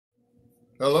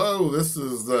Hello, this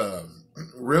is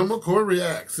Real Mccoy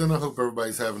Reacts, and I hope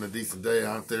everybody's having a decent day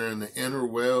out there in the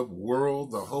interweb world,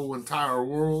 the whole entire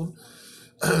world.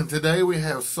 Today we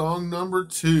have song number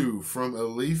 2 from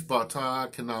Alip. I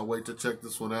cannot wait to check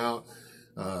this one out.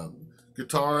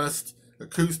 Guitarist,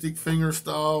 acoustic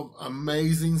fingerstyle,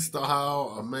 amazing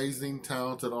style, amazing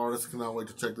talented artist. Cannot wait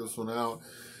to check this one out.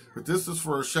 But this is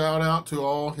for a shout out to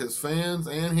all his fans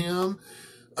and him.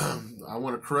 I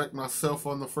want to correct myself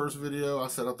on the first video. I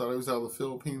said I thought he was out of the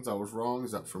Philippines. I was wrong.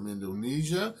 He's up from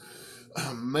Indonesia.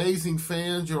 Amazing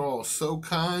fans. You're all so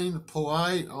kind,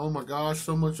 polite. Oh my gosh,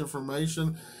 so much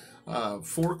information.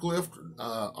 Forklift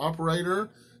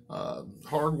operator,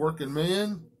 hard-working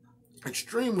man,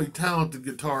 extremely talented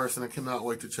guitarist, and I cannot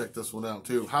wait to check this one out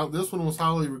too. This one was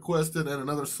highly requested, and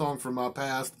another song from my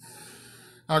past.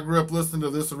 I grew up listening to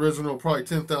this original probably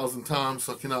 10,000 times,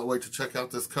 so I cannot wait to check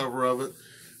out this cover of it.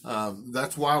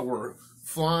 That's why we're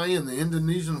flying the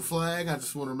Indonesian flag. I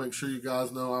just want to make sure you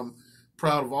guys know I'm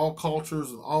proud of all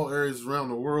cultures and all areas around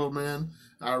the world, man.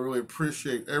 I really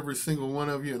appreciate every single one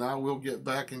of you, and I will get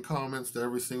back in comments to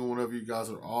every single one of you. You guys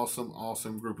are awesome,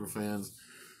 awesome group of fans.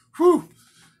 Whew!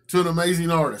 To an amazing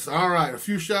artist. All right, a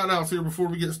few shout-outs here before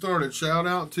we get started.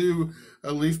 Shout-out to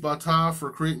Alip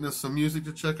for creating us some music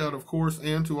to check out, of course,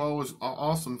 and to all his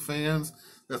awesome fans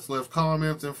that's left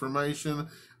comments, information,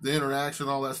 the interaction,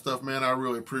 all that stuff, man. I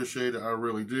really appreciate it. I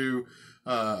really do.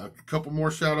 A couple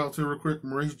more shout-outs here real quick.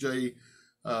 Maurice J.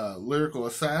 Lyrical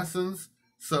Assassins,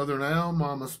 Southern Al,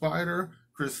 Mama Spider,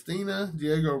 Christina,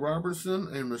 Diego Robertson,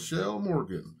 and Michelle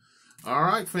Morgan. All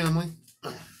right, family.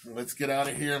 Let's get out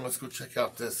of here and let's go check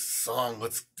out this song.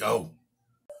 Let's go.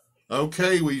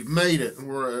 Okay, we've made it.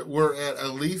 We're at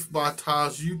Alip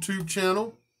YouTube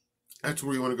channel. That's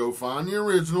where you want to go find the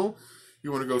original.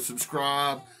 You want to go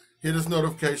subscribe, hit his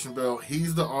notification bell.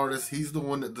 He's the artist. He's the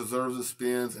one that deserves the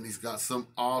spins, and he's got some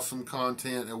awesome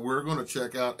content, and we're going to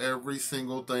check out every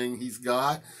single thing he's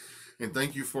got. And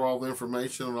thank you for all the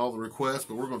information and all the requests,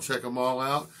 but we're going to check them all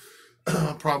out.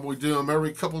 I'll probably do them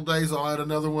every couple of days. I'll add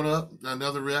another one up,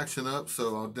 another reaction up,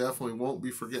 so I definitely won't be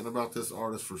forgetting about this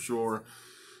artist for sure.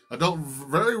 I don't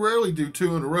very rarely do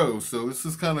 2 in a row, so this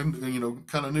is kind of,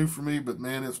 kind of new for me, but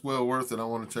man, it's well worth it. I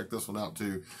want to check this one out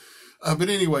too. But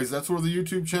anyways, that's where the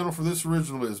YouTube channel for this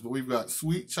original is. But we've got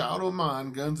Sweet Child O'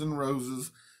 Mine, Guns N' Roses,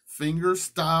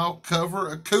 fingerstyle cover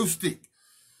acoustic.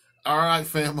 All right,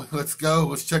 family, let's go.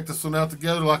 Let's check this one out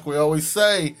together. Like we always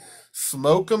say,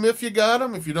 smoke them if you got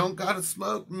them. If you don't got to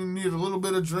smoke, you need a little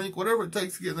bit of drink, whatever it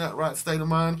takes to get in that right state of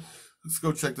mind. Let's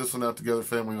go check this one out together,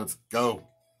 family. Let's go.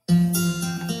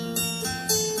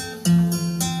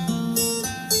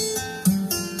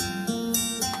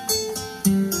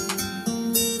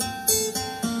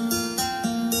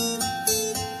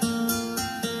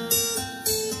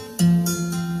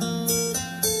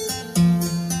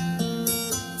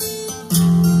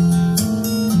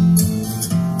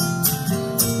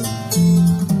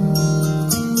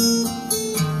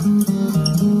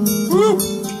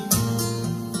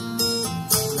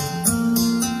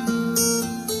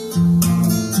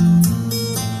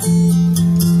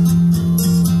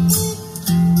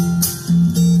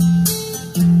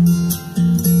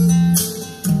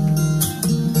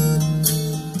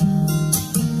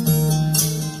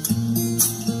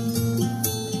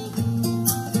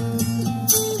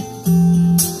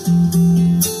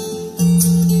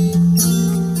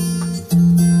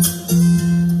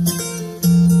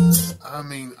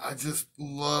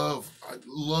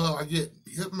 I get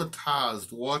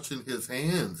hypnotized watching his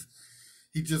hands.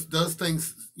 He just does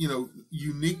things,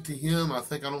 unique to him. I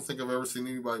don't think I've ever seen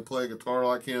anybody play a guitar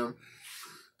like him.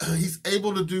 He's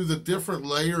able to do the different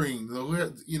layering.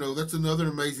 That's another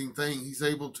amazing thing. He's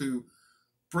able to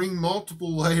bring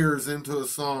multiple layers into a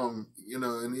song,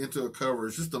 and into a cover.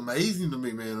 It's just amazing to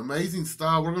me, man. Amazing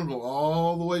style. We're going to go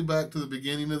all the way back to the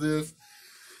beginning of this.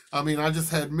 I mean, I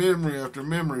just had memory after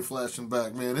memory flashing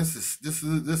back, man. This is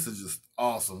just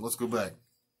awesome. Let's go back.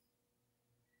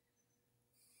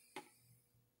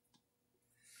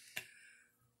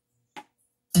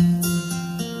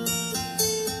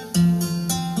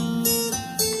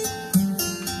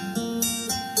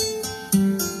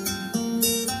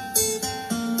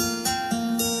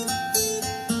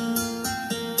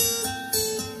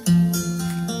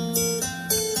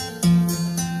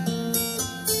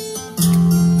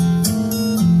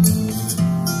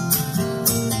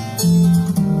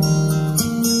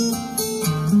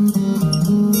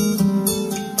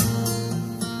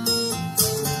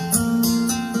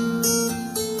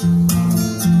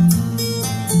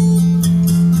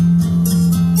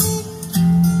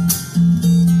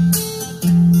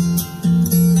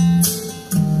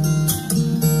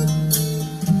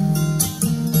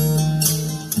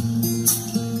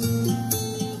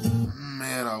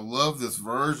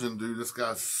 version, dude. This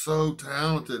guy's so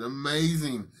talented,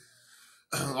 amazing.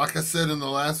 Like I said in the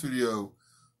last video,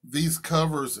 these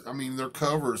covers, I mean, they're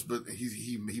covers, but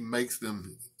he makes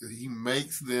them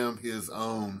his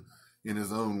own in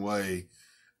his own way.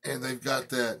 And they've got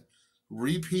that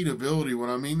repeatability. What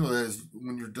I mean with that is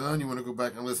when you're done, you want to go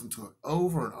back and listen to it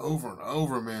over and over and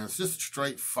over, man. It's just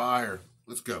straight fire.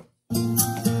 Let's go.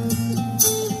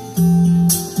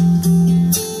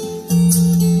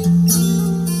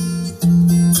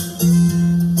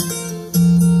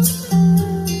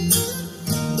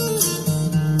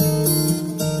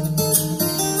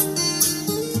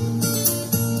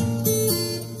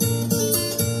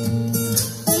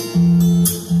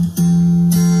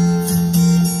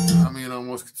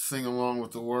 Sing along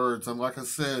with the words. And like I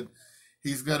said,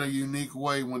 he's got a unique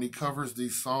way when he covers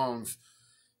these songs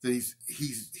that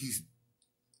he's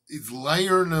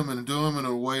layering them and doing them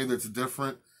in a way that's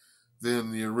different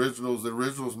than the originals. The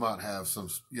originals might have some,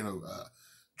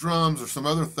 drums or some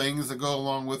other things that go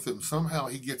along with it. And somehow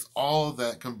he gets all of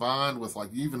that combined with,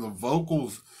 like, even the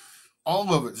vocals.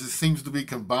 All of it just seems to be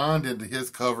combined into his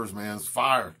covers, man. It's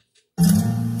fire.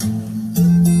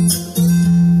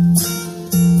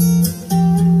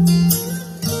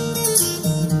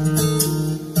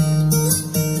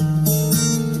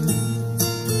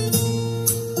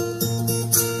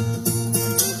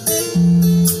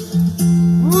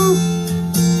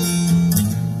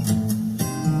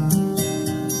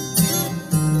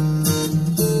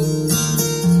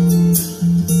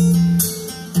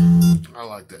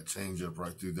 That change up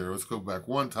right through there. Let's go back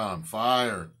one time.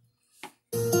 Fire.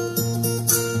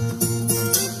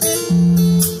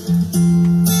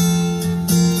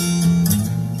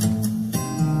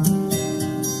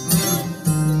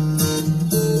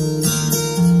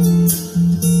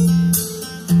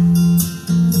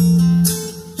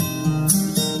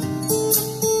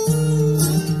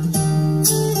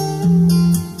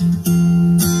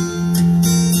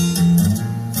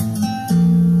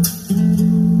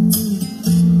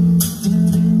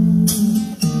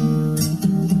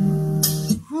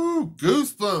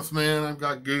 Goosebumps, man. I've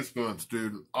got goosebumps,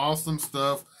 dude. Awesome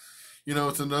stuff.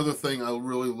 It's another thing I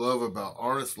really love about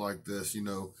artists like this,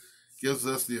 gives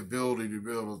us the ability to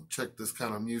be able to check this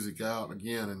kind of music out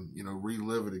again and,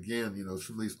 relive it again,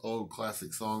 some of these old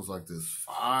classic songs like this.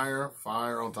 Fire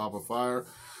on top of fire.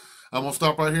 I'm going to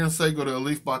stop right here and say go to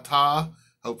Alip.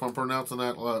 Hope I'm pronouncing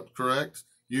that correct.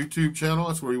 YouTube channel.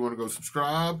 That's where you want to go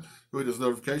subscribe. Go hit his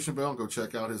notification bell and go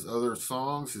check out his other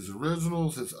songs, his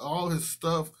originals, all his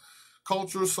stuff.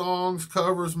 Culture songs,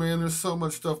 covers, man. There's so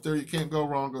much stuff there. You can't go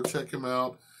wrong. Go check him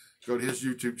out. Go to his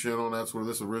YouTube channel, and that's where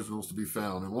this original is to be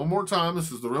found. And one more time,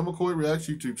 this is the Real McCoy Reacts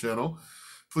YouTube channel.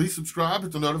 Please subscribe,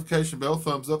 hit the notification bell,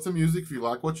 thumbs up the music if you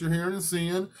like what you're hearing and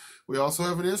seeing. We also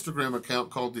have an Instagram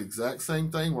account called the exact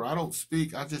same thing where I don't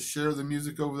speak. I just share the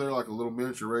music over there like a little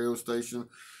miniature radio station.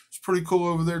 It's pretty cool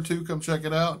over there, too. Come check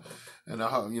it out. And,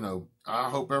 I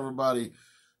hope everybody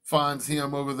finds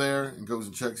him over there and goes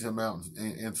and checks him out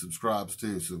and subscribes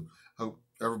too. So hope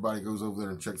everybody goes over there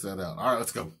and checks that out. All right,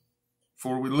 let's go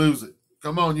before we lose it.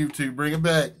 Come on, YouTube, bring it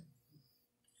back.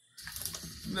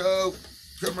 No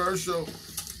commercial.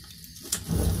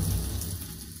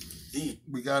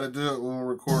 We got to do it when we're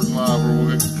recording live or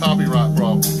we'll get copyright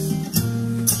problems.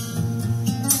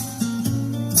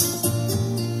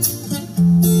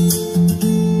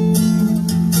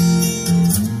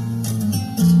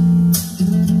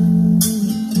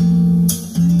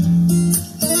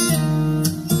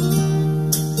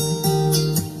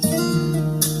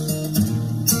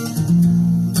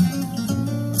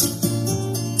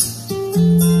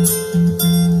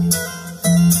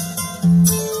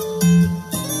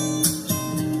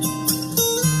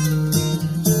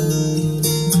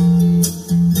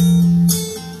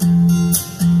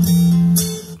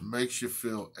 Makes you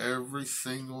feel every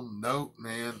single note,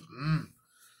 man.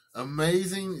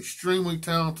 Amazing, extremely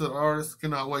talented artist.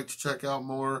 Cannot wait to check out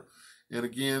more. And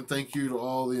again, thank you to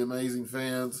all the amazing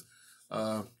fans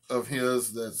of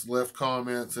his that's left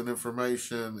comments and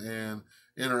information and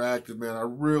interacted, man. I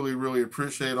really, really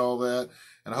appreciate all that.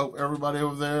 And I hope everybody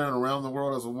over there and around the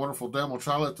world has a wonderful day. I'm going to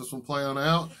try to let this one play on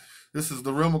out. This is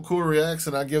the Real McCoy Reacts,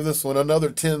 and I give this one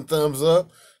another 10 thumbs up.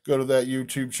 Go to that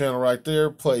YouTube channel right there.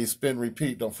 Play, spin,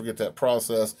 repeat. Don't forget that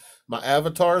process. My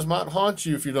avatars might haunt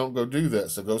you if you don't go do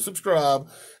that. So go subscribe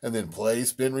and then play,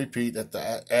 spin, repeat at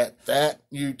that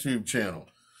YouTube channel.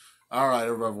 All right,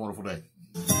 everybody have a wonderful day.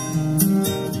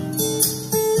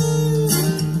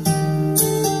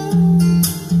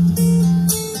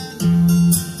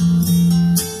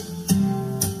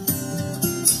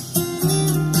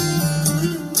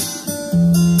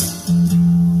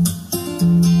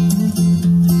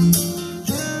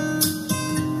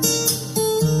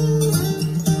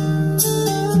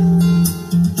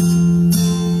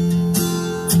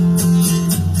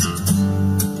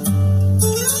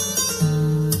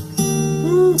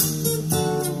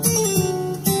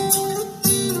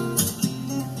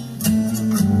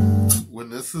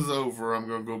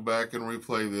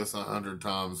 replay this 100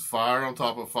 times. Fire on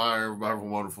top of fire. Everybody have a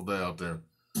wonderful day out there.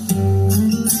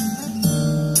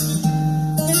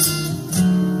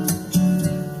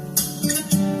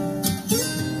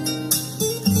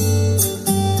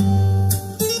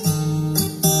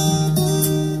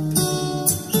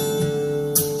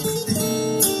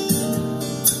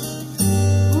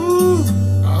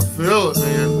 Feel it,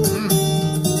 man.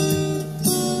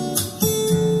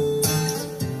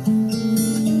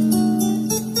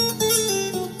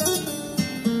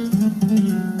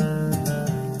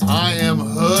 I am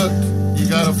hooked. You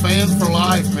got a fan for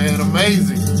life, man.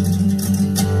 Amazing.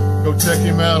 Go check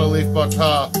him out, Alip.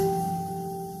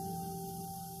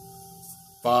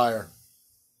 Fire.